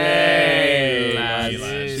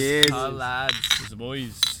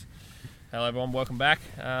Hello everyone, welcome back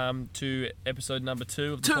to episode number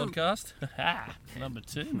 2 of the podcast. Number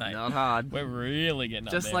 2, mate. Not hard. We're really getting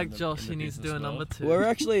up Just there like in the, Josh, in he the needs to business do a number world. 2.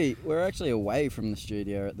 We're actually away from the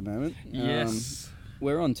studio at the moment. Yes.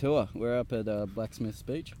 We're on tour. We're up at Blacksmith's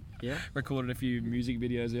Beach. Yeah. Recorded a few music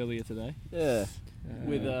videos earlier today. Yeah.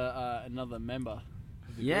 With another member.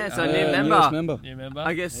 Yeah, so Newest new member. member. You remember?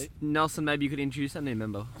 I guess Nelson, maybe you could introduce a new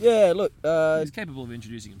member. Yeah, look. He's capable of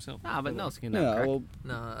introducing himself. But Nelson can Yeah, have a crack. well,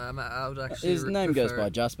 No, I would actually. his name goes by prefer-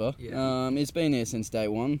 Jasper. Yeah. He's been here since day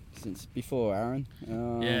one, since before Aaron.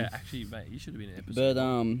 Yeah, actually, mate, you should have been in an episode.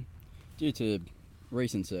 But due to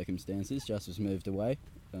recent circumstances, Jasper's moved away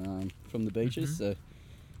from the beaches, so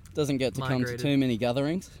doesn't get to come to Migrated. too many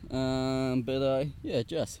gatherings. Yeah,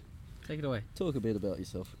 Jess, Take it away. talk a bit about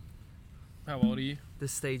yourself. How old are you? The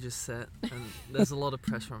stage is set, and there's a lot of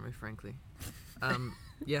pressure on me, frankly.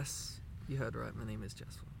 Yes, you heard right. My name is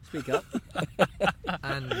Jasper, Speak up.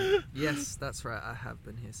 and yes, that's right. I have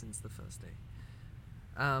been here since the first day.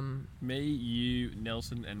 Me, you,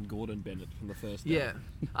 Nelson, and Gordon Bennett from the first day. Yeah,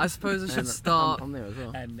 I suppose I should And start I'm there as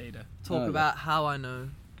well. And Nita. talk Oh, yeah. about how I know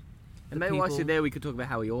And maybe whilst people- you're there, we could talk about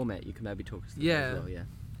how we all met. You can maybe talk us through that Yeah. as well, yeah.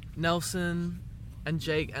 Nelson and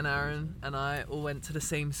Jake and Aaron and I all went to the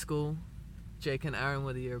same school. Jake and Aaron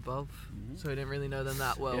were the year above, so I didn't really know them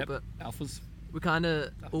that well, Yep. but Alphas. we kind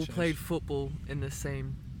of That all shows. played football in the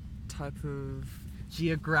same type of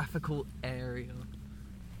geographical area.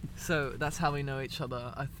 So that's how we know each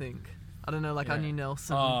other, I think. I don't know, like I Yeah. knew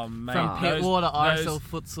Nelson Oh, mate. from Pittwater those- RSL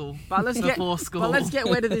futsal But let's get before school. But let's get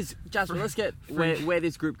where did this Jasper, let's get where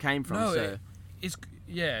this group came from. No, so It's,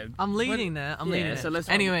 yeah. I'm leading there. I'm Yeah, leading so there. let's-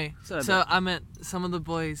 Anyway, so- so I met some of the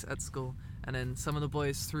boys at school, and then some of the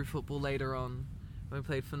boys through football later on when we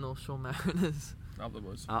played for North Shore Mariners. Up the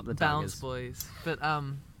woods. up the Bounce Tigers. boys. But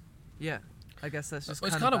yeah, I guess that's just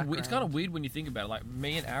It's kind of it's kind of weird when you think about it. Like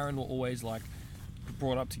me and Aaron were always like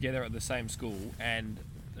brought up together at the same school, and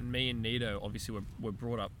me and Nito obviously were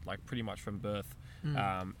brought up like pretty much from birth.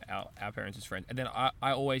 Our parents as friends, and then I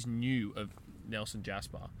always knew of Nelson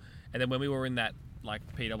Jasper, and then when we were in that like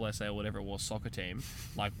PWSA or whatever it was soccer team,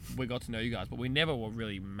 like we got to know you guys, but we never were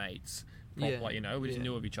really mates. Yeah. Like, you know, we just Yeah.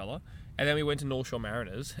 knew of each other, and then we went to North Shore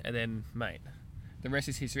Mariners, and then mate. The rest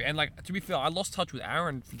is history. And like to be fair, I lost touch with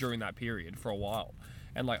Aaron during that period for a while,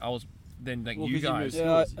 and like I was then like Well, you 'cause you guys.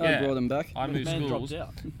 moved Yeah, I Yeah. brought him back. I moved Man schools,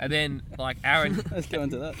 dropped out. and then like Aaron. Let's go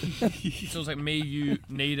into that. So it was like me, you,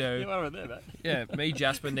 Nito. Yeah, right there, mate. Yeah, me,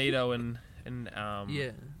 Jasper, Nito, and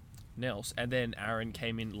yeah, Nels, and then Aaron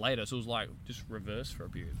came in later. So it was like just reverse for a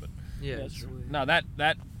period. But yeah. That's it's true. weird. no,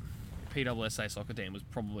 that PWSA soccer team was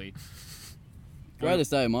probably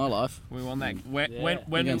Greatest day of my life. we won that when Yeah.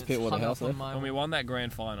 when Against Pittwater Hung House. up on eh? my when we won that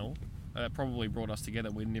grand final. That probably brought us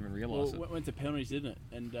together. We didn't even Well, realise it. went to penalties, didn't it?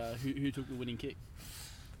 And who took the winning kick?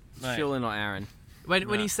 Mate. Surely not Aaron. when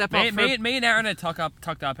Nah. you step me, up me, for me and Aaron had tucked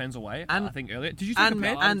our pens away. And- I think earlier. Did you take a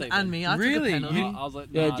pen? I didn't take and that. me, I Really? took a penalty. You- I was like,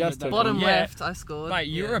 Yeah, nah, just don't- took Bottom Yeah. left, I scored. Mate,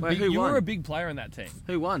 you yeah. were a Wait, big, who you were won? a big player in that team.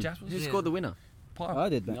 Who won? Jasper? Who Yeah. scored the winner? I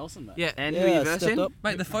did, mate. Nelson, mate. Yeah, And who were Yeah, you I versing? stepped up.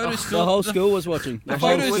 Mate, the photo's The still whole school was watching. The whole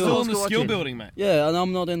photo's was still all in the school skill watching. building, mate. Yeah, and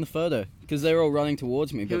I'm not in the photo because they're all running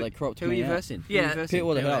towards me, but they cropped Who were me you out. versing? Who Yeah. were you versing?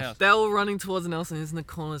 Pittwater Pittwater House. House. they're all running towards Nelson, who's in the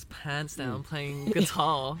corner, his pants down, playing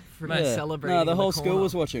guitar, freaking Yeah. celebrating. No, the in whole corner. school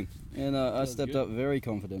was watching, and I Sounds stepped good. up very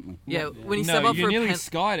confidently. Yeah, when you No, step up you for a nearly pen,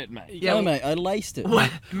 skied it, mate. Yeah, No, mate, I laced it. where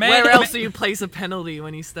Man- else do you place a penalty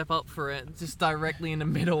when you step up for it? Just directly in the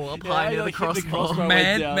middle, up high near the like, hit the crossbar. crossbar.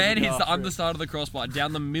 Man, down man hits the after it. underside of the crossbar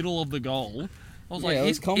down the middle of the goal. I was like, Yeah, it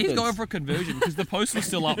was he's confidence. going for a conversion because the post was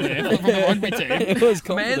still up there from the rugby team. It was Man's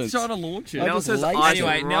confidence. trying to launch it. I just Nelson's laced eyes it. were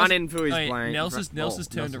Anyway, running through his Hey, brain. Nelson's turned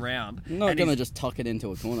Nelson. around. I'm not and gonna he's- just tuck it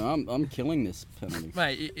into a corner. I'm killing this penalty.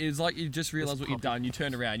 Mate, it's like you just realised what you've done. You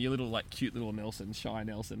turn around, your little like cute little Nelson, shy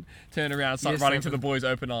Nelson, turn around, start Year running to seven. the boys'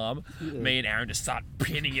 open arm. Me and Aaron just start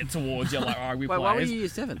pinning it towards you like rugby Wait, why were players. you year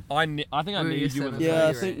 7? I think I We were needed you year with seven. the Yeah, I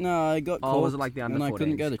Right. think no, I got Oh, called, was it like the and I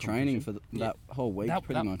couldn't go to 14s training for that whole week,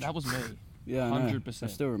 pretty much. That was me. Yeah, I know. 100%. I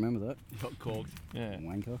still remember that. Got called. Yeah.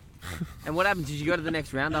 Wanker. And what happened? Did you go to the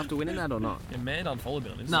next round after winning that or not? Yeah, man unfollowed me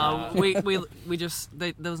on Instagram. No, we just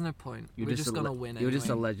there was no point. You We're just a gonna le- win. You were just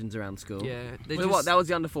a anyway. legends around school. Yeah, they Wait, just what? That was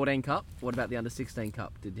the under 14 cup. What about the under 16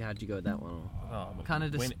 cup? How'd you go with that one? Oh, kind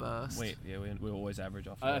of we- dispersed. we were always average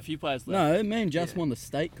off. A few players left. No, me and Jess Yeah. won the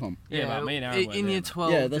state comp. Yeah, but me and Aaron in weren't year there,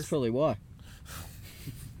 12. Yeah, that's just- probably why.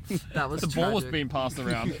 that was the ball was tragic. being passed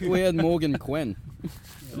around. We had Morgan Quinn.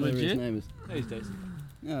 Whatever his Legit? name is. These days.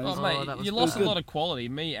 No, Oh, he's- Oh, mate, that was you good. lost a Good. lot of quality.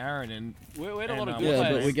 Me, Aaron, and We had a And, lot of um, good yeah,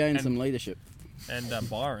 players. but we gained and- some leadership.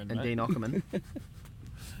 Byron, And mate. Dean Ockerman.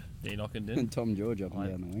 Dean Ockenden. And Tom George up and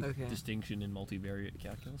down the wing. Okay. Distinction in multivariate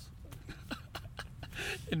calculus.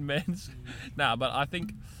 in men's. Nah, but I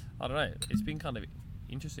think I don't know. It's been kind of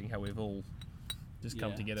interesting how we've all just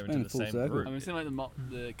come Yeah. together It's into been the full same circle. group. I mean, it seems like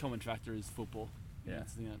the common factor is football. Yeah.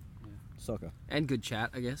 That's the thing Soccer. And good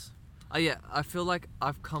chat, I guess. Yeah, I feel like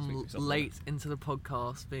I've come Speak for yourself, late into the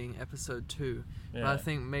podcast, being episode 2. But Yeah. I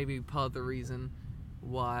think maybe part of the reason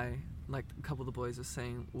why, like a couple of the boys are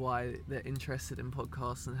saying, why they're interested in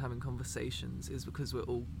podcasts and having conversations is because we're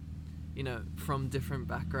all, from different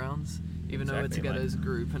backgrounds, even though we're Exactly, together mate. as a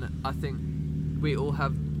group. And I think we all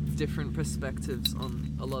have different perspectives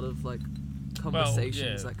on a lot of like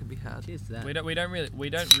conversations yeah. that could be had. Cheers to that. We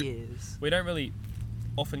don't really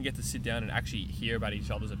often get to sit down and actually hear about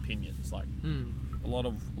each other's opinions. Like a lot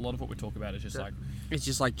of what we talk about is just Yeah. like It's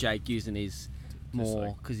just like Jake using his more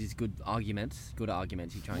like- because he's good at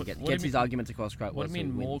arguments. He try and What do gets you his mean- arguments across quite well. what do you so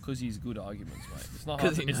mean he more wins. because he's good at arguments, mate? It's not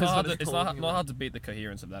 'Cause hard. he It's knows not hard. what To, he's it's not talking hard about. to beat the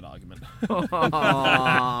coherence of that argument.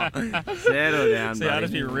 Settle down, See, I buddy.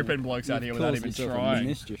 just be ripping blokes out here without Calls even himself a trying.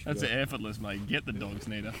 minister, That's Scott. effortless, mate. Get the dogs,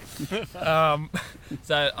 Nita.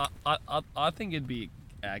 So I think it'd be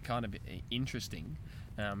kind of interesting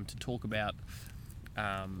to talk about.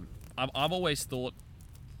 I've always thought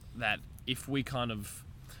that if we kind of,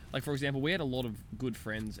 like for example, we had a lot of good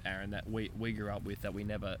friends, Aaron, that we grew up with that we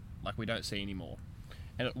never, like we don't see anymore.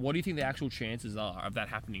 And what do you think the actual chances are of that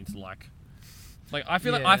happening to like I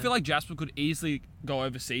feel like Jasper could easily go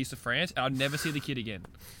overseas to France and I'd never see the kid again.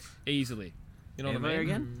 Easily. You know Ever what I mean?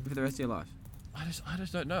 again for the rest of your life. I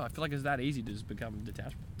just don't know. I feel like it's that easy to just become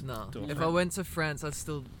detached. No. To a If I friend. went to France, I'd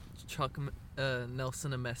still chuck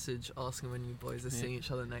Nelson a message asking when you boys are seeing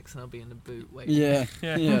each other next, and I'll be in the boot waiting. Yeah.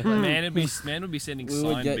 Yeah. Man would be sending We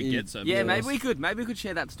would signed get you- baguettes over Yeah, to maybe us. we could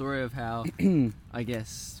share that story of how I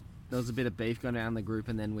guess there was a bit of beef going around the group,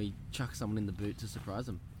 and then we chuck someone in the boot to surprise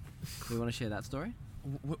them. Do we want to share that story?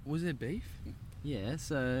 Was there beef? Yeah.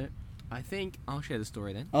 So I think I'll share the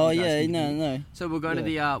story then. Oh You guys yeah, can no, continue. no. So we're going to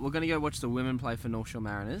the we're going to go watch the women play for North Shore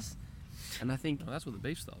Mariners, and I think Oh, that's where the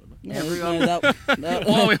beef started, man. No, Everyone- no,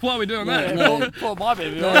 that, Why are we doing that? no, Paul, my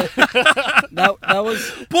baby. no, that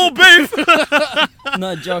was Bull beef!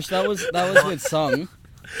 no, Josh. That was with Sung,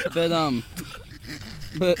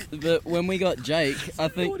 but when we got Jake, I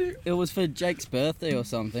think it was for Jake's birthday or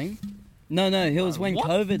something. No, it was when What?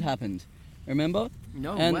 COVID happened. Remember?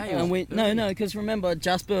 no and way. and we because remember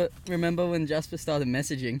when Jasper started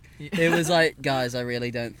messaging, it was like, guys, I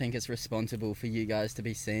really don't think it's responsible for you guys to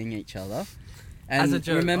be seeing each other. And As a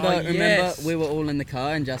joke. remember, Oh, yes. we were all in the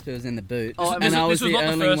car and Jasper was in the boot, Oh, and this I was was the not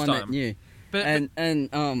the only first one time. that knew. But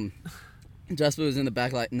And Jasper was in the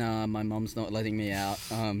back like, nah, my mom's not letting me out.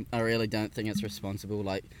 I really don't think it's responsible.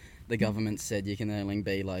 Like, the government said you can only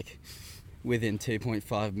be like within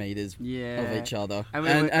 2.5 meters Yeah. of each other, And we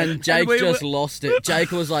and, were- and Jake we just lost it.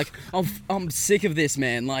 Jake was like, I'm sick of this,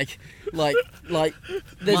 man. Like, there's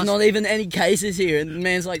Must- not even any cases here, and the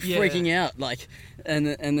man's like Yeah. freaking out, like, and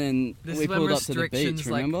then this we is when pulled up to the restrictions beach.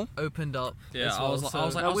 Remember? opened up. Yeah, as I well, was like, so- I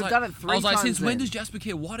was like, No, I was we've like, done it I three was like, times since when then. does Jasper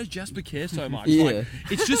care? Why does Jasper care so much? Yeah. Like,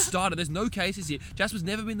 it's just started. There's no cases here. Jasper's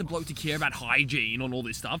never been the bloke to care about hygiene and all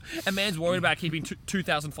this stuff. And man's worried about keeping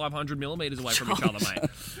 2,500 millimeters away from each other,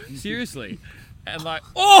 mate. Seriously. And like,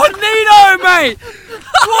 oh, Nito, mate!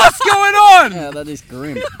 What's going on? Yeah, that is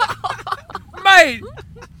grim. Mate,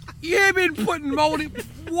 you've been putting mold in.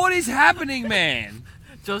 What is happening, man?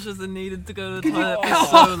 Josh hasn't needed to go to the toilet for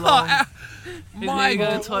so long. He's My needed to go to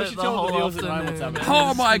God. the toilet should the tell the whole viewers at home what's afternoon. happening.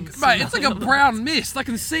 Oh my, mate, it's like a brown mist. I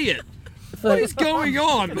can see it. What is going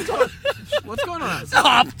on? What's going on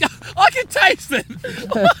outside? Oh, I can taste it.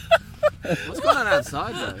 What's going on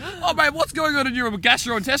outside though? Oh, mate, what's going on in your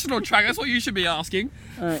gastrointestinal tract? That's what you should be asking.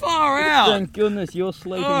 Alright. Far out. Thank goodness you're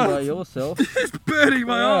sleeping Oh. by yourself. It's burning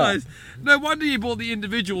my Yeah. eyes. No wonder you bought the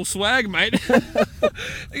individual swag, mate. You're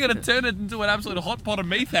going to turn it into an absolute hot pot of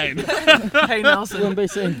methane. Hey Nelson, Wouldn't be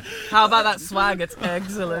seen. how about that swag? It's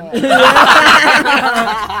excellent.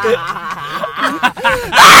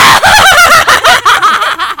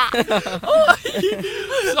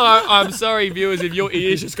 So, I'm sorry, viewers, if your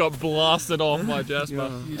ears just got blasted off by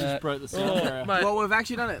Jasper. You just broke the sound barrier. Mate, Well, we've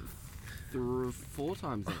actually done it 4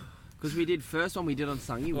 times then. Because we did first one we did on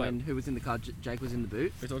Sungy when who was in the car, Jake was in the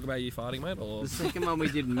boot. we talk about you farting, mate, or The second one we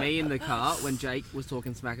did me in the car when Jake was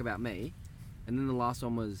talking smack about me, and then the last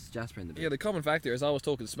one was Jasper in the boot. yeah. The common factor is I was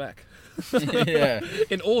talking smack. Yeah.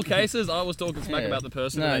 In all cases, I was talking smack Yeah. about the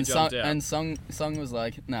person No, and and they jumped out. and Sung was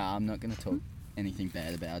like, nah, I'm not gonna talk anything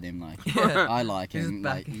bad about him. Like, Yeah. I like He's him.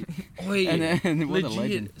 back. Like, Wait, and what a legit,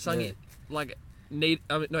 legend. Sang, Yeah. like,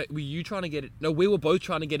 were you trying to get it? No, we were both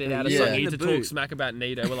trying to get it out of Yeah. Sungy In to the talk boot. smack about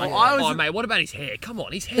Nito. We're like, Oh, I was- oh, mate, what about his hair? Come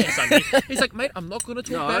on, his hair, Sungy. He's like, mate, I'm not going to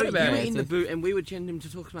talk No, bad you about were it. in the boot, and we were chanting him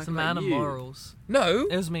to talk smack It's a about man of you. morals. No,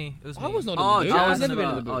 It was me. It was me. I was not Oh, in the boot. Jasper I was was in never the been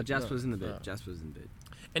in the boot. boot. Oh, Jasper was in the boot. No. Jasper was in the boot.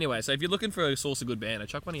 Anyway, so if you're looking for a source of good banter,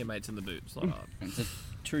 chuck one of your mates in the boot. It's not hard. It's a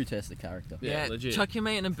true test of character. Yeah, legit. Chuck your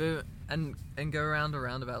mate in a boot and go around a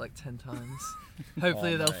roundabout like 10 times.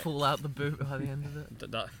 Hopefully Oh, they'll mate. fall out the boot by the end of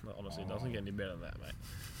it. Honestly, it doesn't get any better than that, mate.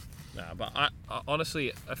 Nah, but I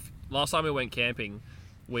honestly, last time we went camping,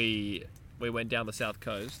 we went down the south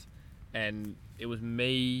coast, and it was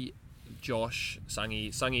me, Josh, Sungy.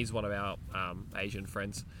 Sungy's one of our Asian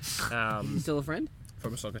friends He's still a friend?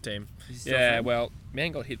 from a soccer team. He's still a Yeah, friend? well,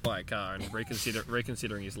 man got hit by a car and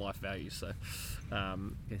reconsidering his life values. So,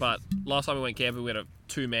 Yes. but last time we went camping, we had a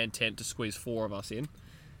 2-man tent to squeeze 4 of us in,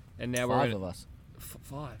 and now we're 5 in, of us.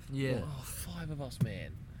 5. Yeah. Oh, 5 of us,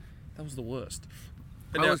 man. That was the worst.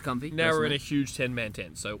 I was comfy, Now we're in a personally. huge 10-man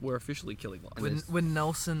tent, so we're officially killing life. When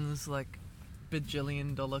Nelson's like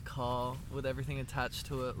bajillion-dollar car with everything attached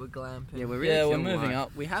to it, we're glamping. Yeah, we're really Yeah, we're killing moving life.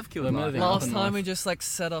 up. We have killed We're life. moving up. Last in time life. we just like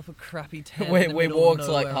set up a crappy tent. We, in the we middle of walked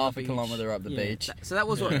like nowhere on half the a beach. kilometre up the beach. So that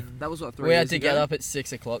was what? Yeah. That was what 3 We years had to get ago? up at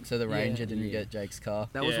 6 o'clock so the ranger didn't Yeah. get Jake's car.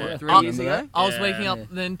 That was Yeah. what 3 I- years Remember ago. I was Yeah. waking up Yeah.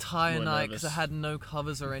 the entire We're night because I nervous. had no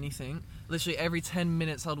covers or anything. Literally every 10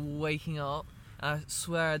 minutes I'd waking up and I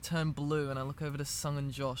swear I'd turn blue and I look over to Sung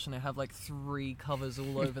and Josh and they have like 3 covers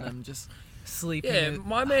all over them just sleeping, Yeah,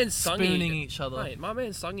 my man Sungy, spooning each other. Mate, my man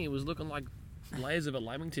Sungy was looking like layers of a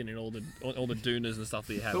Lamington in all the doonas and stuff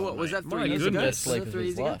that you have. But what on, was mate. that 3 My years goodness. ago? Sleep Was of that 3 his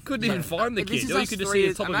years ago? life. Couldn't even find the If this kid. is All you us could just 3 see the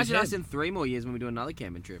years- top of Imagine his us head. in 3 more years when we do another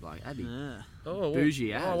camping trip. Like, that'd be. Yeah. Oh, well,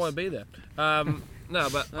 bougie I ass. won't be there. No,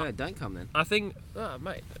 but No, don't come then. I think,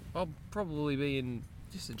 mate, I'll probably be in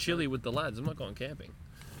Just a Chile with the lads. I'm not going camping.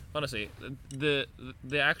 Honestly, the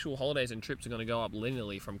actual holidays and trips are going to go up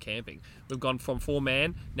linearly from camping. We've gone from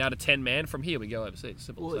 4-man now to 10-man. From here, we go overseas.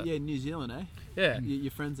 Simple Well, as that. yeah, New Zealand, eh? Yeah.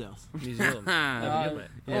 Your friend's house. New Zealand. That'd be good, mate.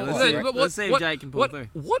 Yeah, Oh, let's no, see- but let's see if Jake can pull what, through.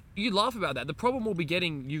 What you laugh about that? The problem will be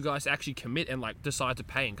getting you guys to actually commit and like decide to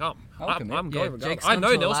pay and come. I'll commit. I'm Yeah, going regardless. Jake's I gone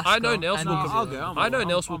know to Nels. I know Alaska Nels and will New commit. I'll Zealand. go. I know I'm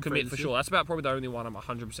Nels will free commit to for sit. sure. That's about probably the only one I'm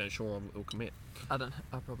 100% sure will commit. I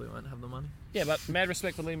probably won't have the money. Yeah, but mad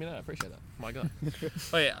respect for letting me know. I appreciate that. My God.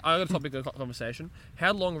 Oh yeah, I got a topic of conversation.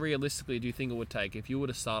 How long realistically do you think it would take if you were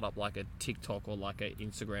to start up like a TikTok or like a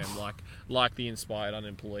Instagram, like the Inspired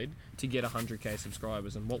Unemployed, to get 100k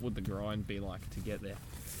subscribers, and what would the grind be like to get there?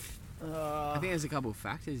 I think there's a couple of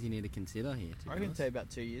factors you need to consider here. I reckon it'd take about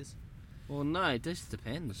 2 years. Well, no, it just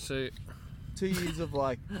depends. So 2 years of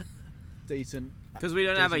like decent. Because we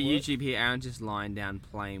don't have a Doesn't work. YouTube here. Aaron's just lying down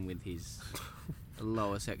playing with his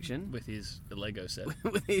lower section. with his Lego set.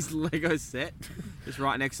 With his Lego set. Just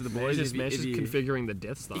right next to the boys. Man's if just you- configuring the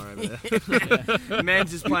Death Star over there.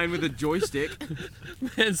 Man's just playing with a joystick.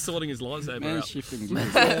 Man's sorting his lightsaber Man, out. shifting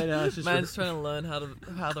gears. Man's trying to learn how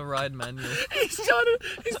to ride manual.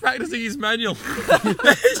 He's practicing his manual.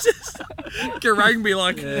 He's just Garangby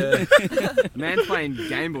like Man's playing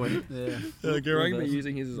Game Boy. Yeah. Garangby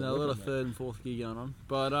using his as a No, a lot weapon, of mate. 3rd and 4th gear going on.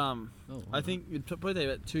 But Oh, I think it'd probably take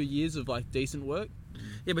about 2 years of like decent work.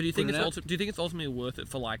 Yeah, but do you think Put it it's out. do you think it's ultimately worth it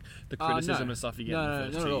for like the No. criticism and stuff you get in the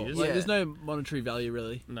first not 2 at all. years? Like, Yeah. there's no monetary value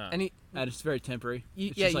really, No. And and it's very temporary. You-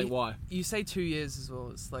 It's yeah, just like you- why? you say 2 years as well.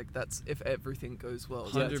 It's like that's if everything goes well.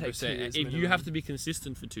 It's gonna take 2 100%. years If you minimum. have to be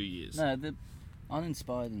consistent for 2 years. No, the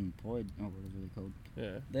uninspired and employed, or whatever they're called,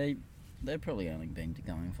 Yeah. they're probably only been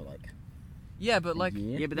going for like Yeah, but a like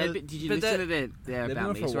year. Yeah, but No, did you but listen that- to their They've been About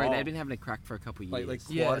on Me for a story? while. They've been having a crack for a couple of years. Like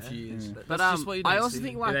Yeah. quite a few years. Mm. that's but just what you I don't also see.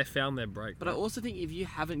 think Yeah, like they found their break. But I also think if you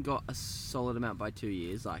haven't got a solid amount by 2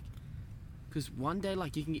 years, like, because one day,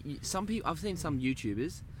 like, you can get some people. I've seen some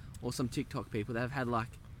YouTubers or some TikTok people that have had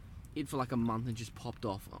like it for like a month and just popped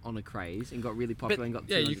off on a craze and got really popular and got.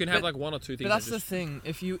 yeah, you 200 can have But- like 1 or 2 things. But that's that the just, thing.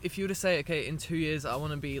 If you were to say, okay, in 2 years, I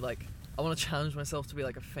want to be like, I want to challenge myself to be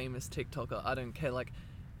like a famous TikToker. I don't care, like,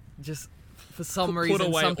 just for some put reason,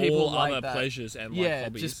 away some people all like other that. pleasures and like Yeah,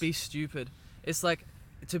 hobbies. just be stupid. It's like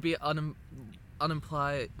to be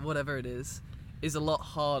unemployed, whatever it is a a lot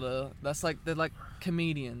harder. That's like they're like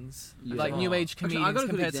comedians, Yeah. like new age Actually, I comedians got a good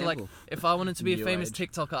compared to like example. if I wanted to be a New famous age.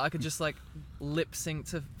 TikToker, I could just like lip sync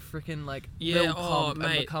to freaking like Yeah, Lil oh, Pump and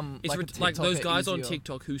mate. become It's like a rit- like those TikToker guys on easier.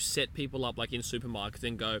 TikTok who set people up like in supermarkets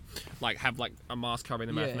and go like have like a mask covering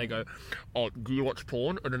their mouth Yeah. and they go, "Oh, do you watch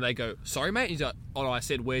porn?" And then they go, "Sorry, mate." And he's like, "Oh no, I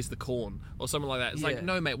said, where's the corn?" Or something like that. It's like, Yeah.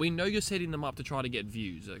 no, mate, we know you're setting them up to try to get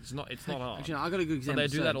views. Like, it's not hard. Actually, I got a good But example. they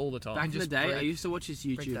do So, that all the time. Back in the Just day, I break- used to watch this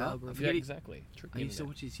the YouTuber. I algorithm. yeah, forget, exactly. Trick I me used to with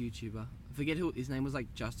watch this YouTuber. I forget who his name was.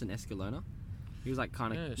 Like Justin Escalona. He was like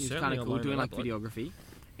kind Yeah, of he was certainly kind of on cool loan doing to like that bloke. videography.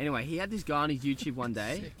 Anyway, he had this guy on his YouTube one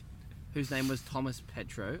day, whose name was Thomas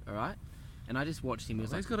Petro. All right, and I just watched him. He was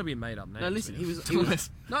He's like, got to be made up names. no, listen, he was Thomas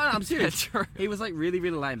no, I'm serious. Petro. He was like really,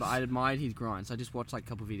 really lame, but I admired his grind. So I just watched like a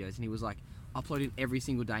couple of videos, and he was like uploading every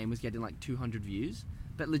single day and was getting like 200 views.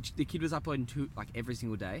 But the kid was uploading like every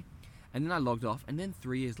single day, and then I logged off. And then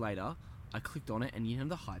 3 years later, I clicked on it, and you know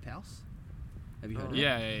the Hype House. Have you heard of it?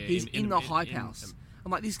 Yeah. He's in the Hype House.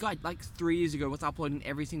 I'm like, this guy, like 3 years ago, was uploading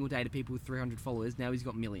every single day to people with 300 followers. Now he's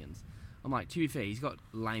got millions. I'm like, to be fair, he's got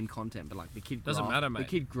lame content, but like the kid Doesn't matter, The mate.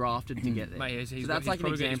 kid grafted to get there. Mate, So that's like an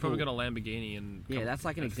he's example. probably got a Lamborghini and Yeah, that's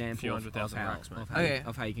like an a few example hundred thousand racks, mate. Okay.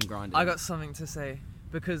 of how you can grind it. I got something to say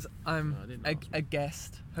because I'm I didn't ask, a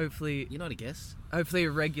guest. Hopefully, You're not a guest. hopefully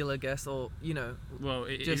a regular guest, or Well,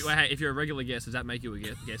 Just- if you're a regular guest, does that make you a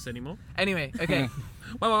guest anymore? Anyway, okay.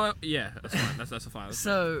 Wait. Yeah, that's fine. That's fine.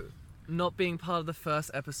 So, not being part of the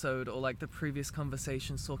first episode or like the previous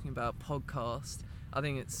conversations talking about podcast, I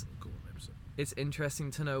think it's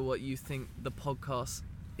interesting to know what you think the podcast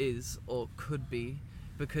is or could be,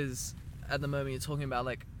 because at the moment you're talking about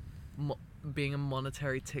like being a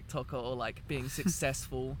monetary TikToker or like being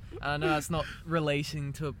successful. And I know it's not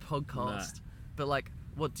relating to a podcast, but like,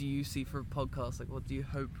 what do you see for a podcast? Like, what do you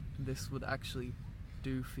hope this would actually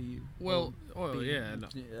do for you? Well, be- yeah. No.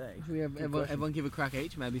 Should we have everyone give a crack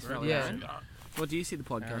each? Maybe start with Yeah. Aaron. What do you see the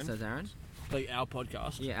podcast Aaron? as, Aaron? Like our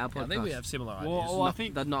podcast. Yeah, our podcast. I think we have similar ideas. Well, I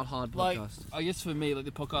think the Not Hard like podcast. I guess for me, like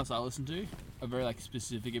the podcasts I listen to are very like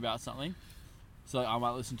specific about something. So like, I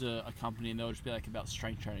might listen to a company and they'll just be like about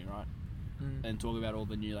strength training, right? Mm. And talk about all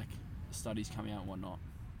the new like studies coming out and whatnot.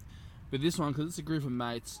 But this one, because it's a group of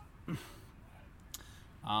mates,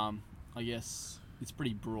 I guess it's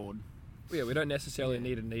pretty broad. Yeah, we don't necessarily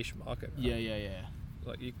need a niche market. Right? Yeah.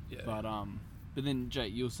 Like you. Yeah. But then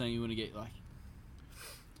Jake, you were saying you want to get like,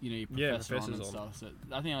 your professor on and professors on. stuff. So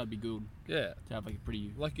I think that'd be good Yeah. to have like a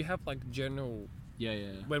pretty Like you have like general. yeah.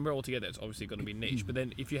 When we're all together, it's obviously going to be niche. But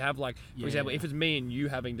then if you have like, for Yeah, example, yeah. if it's me and you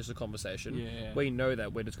having just a conversation, Yeah. we know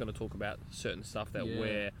that we're just going to talk about certain stuff that Yeah.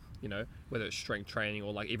 we're, whether it's strength training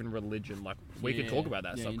or like even religion, like we can Yeah. talk about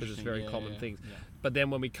that Yeah, stuff because it's interesting. very Yeah, common yeah, things. yeah. But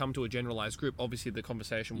then when we come to a generalized group, obviously the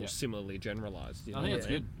conversation will Yeah. similarly generalized. You know I think what it's I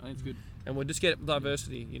mean? good. I think it's good. And we'll just get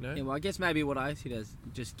diversity, Yeah, well, I guess maybe what I see it as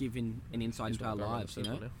just giving an insight into our lives,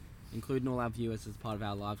 including all our viewers as part of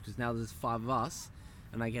our lives. Because now there's 5 of us,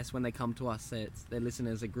 and I guess when they come to us, they listen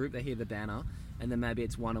as a group. They hear the banner, and then maybe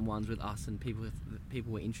it's one-on-ones with us and people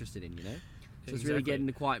we're interested in. So it's really Exactly. getting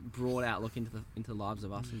a quite broad outlook into the lives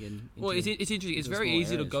of us and getting. Well, it's interesting. It's into the very small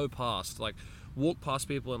easy to areas. go past, like, walk past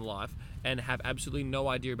people in life and have absolutely no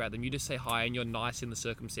idea about them. You just say hi and you're nice in the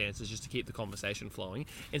circumstances just to keep the conversation flowing,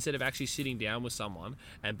 instead of actually sitting down with someone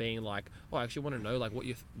and being like, "Oh, I actually want to know like what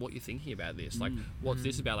you're thinking about this. Like, what's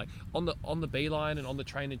this about?" Like on the beeline and on the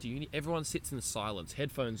train into uni, everyone sits in silence,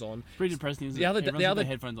 headphones on. Pretty depressing, isn't The it? other Everyone's got their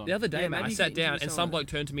headphones on. the other day, Yeah, man, maybe I you sat can down interview and some someone. bloke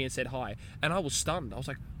turned to me and said hi, and I was stunned. I was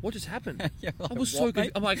like, "What just happened?" You're like, I was "What, so mate?"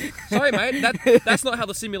 confused. I'm like, "Sorry, mate, that's not how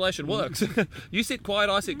the simulation works. You sit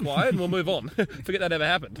quiet, I sit quiet, and we'll move on. Forget that ever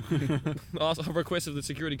happened." I'll request if the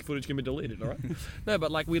security footage can be deleted, all right? No,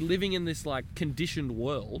 but like we're living in this like conditioned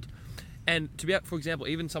world, and to be for example,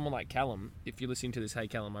 even someone like Callum, if you're listening to this, hey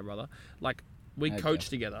Callum, my brother, like we Hey, coach Cal.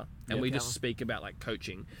 together and Yeah, we Callum. just speak about like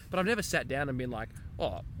coaching, but I've never sat down and been like,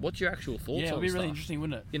 "Oh, what's your actual thoughts Yeah, on it'd be really stuff?" interesting,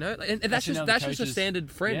 wouldn't it? You know, and that's Actually, just now the that's just a coaches-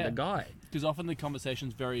 standard friend, yeah. a guy. Because often the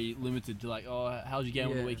conversation's very limited to like, oh, how'd you get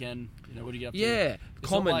on the Yeah. weekend? What do you get up to? Yeah, It's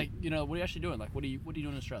common. not like, what are you actually doing? Like, what are you doing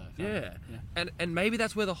in Australia? Kind of Yeah. thing. And maybe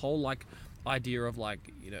that's where the whole like idea of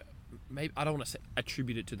like maybe I don't want to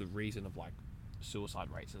attribute it to the reason of like suicide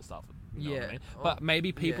rates and stuff. You know what I Yeah. mean? But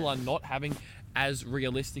maybe people Yeah. are not having as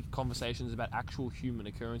realistic conversations about actual human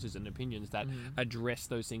occurrences and opinions that address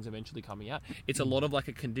those things eventually coming out. It's a lot of like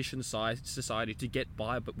a conditioned society to get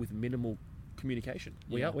by, but with minimal communication.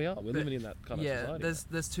 We Yeah. are. We're living in that kind of Yeah, society.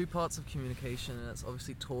 there's 2 parts of communication, and that's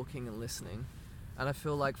obviously talking and listening. And I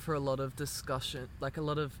feel like for a lot of discussions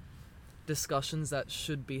that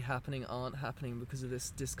should be happening aren't happening because of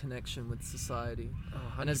this disconnection with society.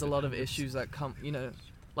 And there's a lot of issues that come,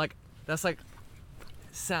 like that's like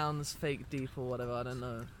sounds fake deep or whatever, I don't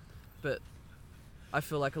know. But I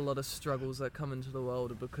feel like a lot of struggles that come into the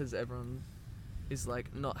world are because everyone is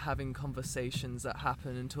like not having conversations that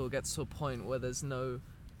happen until it gets to a point where there's no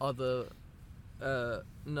other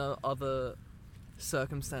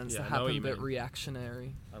circumstance Yeah, to I know what happen you but mean.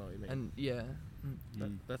 reactionary. I know what you mean. And yeah.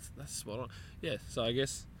 That's spot on. Yeah. So I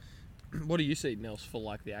guess, what do you see, Nels, for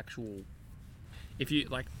like the actual? If you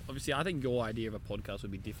like, obviously, I think your idea of a podcast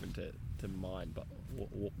would be different to mine. But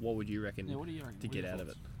what would you reckon What do you reckon? to What are get your out of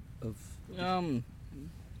it? thoughts?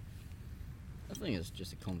 I think it's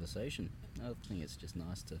just a conversation. I think it's just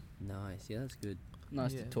nice to Nice. Yeah, that's good. Yeah.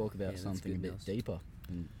 talk about Yeah, that's something a good, bit Nels. deeper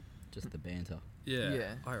than just the banter.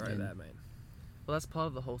 Yeah. I rate And- that, man. Well, that's part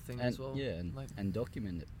of the whole thing And as well. and, Like-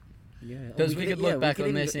 document it Yeah. 'Cause we could look back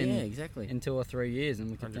on this in- yeah, exactly. in 2 or 3 years, and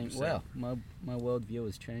we could think, 100%. wow, my worldview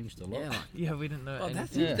has changed a lot. Yeah, like, Yeah, we didn't know Oh, anything.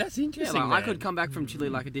 that's Yeah. interesting. yeah, like, I man. could come back from Chile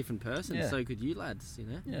like a different person. Yeah. So could you lads, you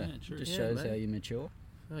know? Yeah, Yeah, true. just Yeah, shows mate. how you mature.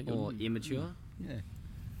 Oh, you're- Or immature. Yeah.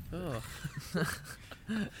 Oh.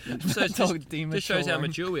 So so just shows how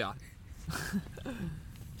mature we are.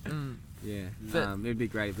 Mm. Yeah. But- It'd be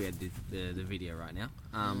great if we had the video right now.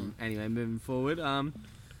 Anyway, moving forward.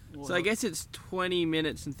 So I guess it's 20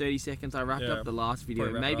 minutes and 30 seconds. I wrapped Yeah, up the last video.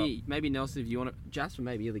 probably wrap it Maybe Nelson, if you want to, Jasper,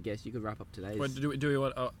 maybe you're the guest. You could wrap up today's. Well, do we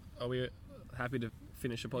want? Are we happy to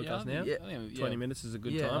finish the podcast now? Yeah. 20 minutes is a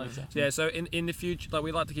good Yeah, time. exactly. Yeah. So in the future, like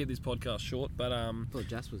we like to keep this podcast short, but I thought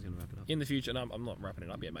Jasper was going to wrap it up. in the future, and I'm not wrapping it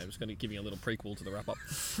up yet, mate. I'm just going to give you a little prequel to the wrap up.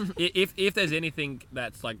 if there's anything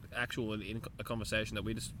that's like actual in a conversation that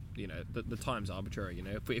we just, you know, the time's arbitrary. You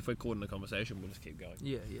know, if we're caught in a conversation, we'll just keep going.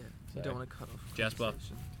 Yeah. You So, don't want to cut off. Jasper.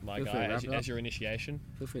 conversation. My Feel free guy, to wrap it up. as your initiation.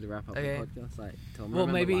 Feel free to wrap up Okay. the podcast. Like, tell them Well,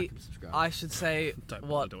 remember, maybe like and subscribe. I should say Don't bother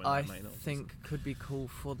what doing I that, mate, no. think could be cool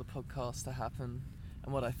for the podcast to happen,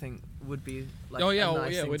 and what I think would be like. Oh yeah, a well,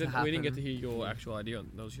 nice yeah. thing We to didn't get happen. to hear your actual idea. On,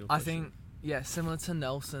 that was your. I question. think, yeah, similar to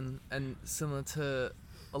Nelson and similar to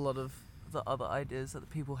a lot of the other ideas that the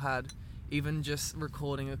people had, even just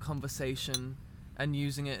recording a conversation and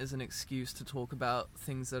using it as an excuse to talk about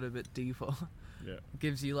things that are a bit deeper Yeah.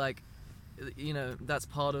 gives you like, you know, that's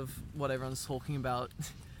part of what everyone's talking about.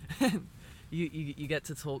 You get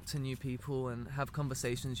to talk to new people and have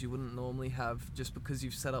conversations you wouldn't normally have just because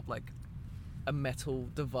you've set up like a metal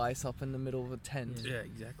device up in the middle of a tent. Yeah,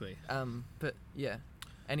 exactly. But yeah,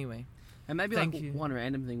 anyway. And maybe Thank like you. one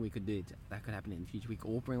random thing we could do that could happen in the future. We could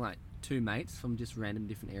all bring like 2 mates from just random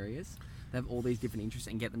different areas. They have all these different interests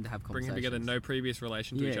and get them to have Bring conversations. them together, no previous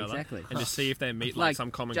relation to Yeah, each other, exactly. and just see if they meet like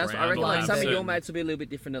some common Just, ground. I reckon or like have some of your certain- mates will be a little bit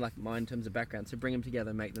different to like mine in terms of background. So bring them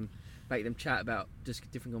together, make them chat about just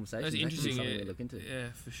different conversations. That's That could be interesting. something Yeah, we look into. yeah,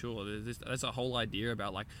 for sure. There's a whole idea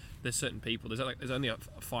about like there's certain people. There's only a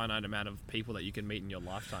finite amount of people that you can meet in your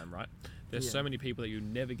lifetime, right? There's Yeah. so many people that you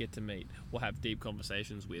never get to meet or have deep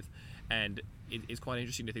conversations with, and it's quite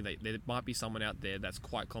interesting to think that there might be someone out there that's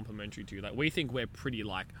quite complimentary to you. Like we think we're pretty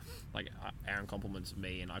like Aaron compliments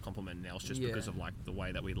me and I compliment Nels just because Yeah. of like the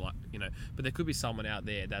way that we like, you know. But there could be someone out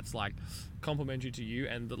there that's like complimentary to you,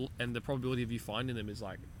 and the probability of you finding them is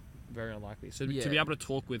like very unlikely. So to Yeah. be able to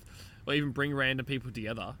talk with, or even bring random people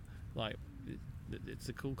together, like it's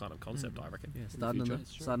a cool kind of concept, I reckon. Yeah, in the starting future. on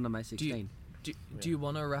starting on May 16. Do you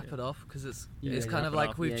want to wrap it off? Because it's Yeah, it's yeah, kind wrap of it like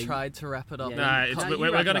up. we've Yeah, you- tried to wrap it up. Yeah, Nah, you- it's, you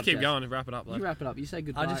we're wrap it gonna up, keep Jess. going and wrap it up. You Like. wrap it up. You say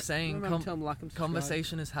goodbye. I'm just saying, Remember, tell them like 'em, subscribe.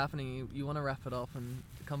 conversation is happening. You want to wrap it up, and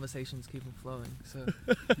the conversation's keeping flowing. So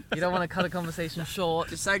you don't want to cut a conversation short.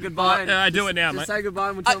 Just say goodbye. Yeah, I do it now, Just mate. say goodbye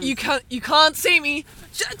and we'll tell them. You can't see me,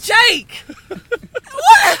 Jake.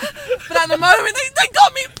 What? But at the moment they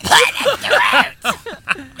got me.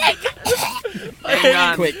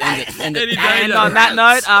 And, Quick, end it. and on that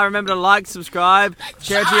note, remember to like, subscribe,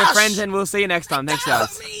 share it to your friends, and we'll see you next time. Thanks,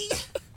 guys.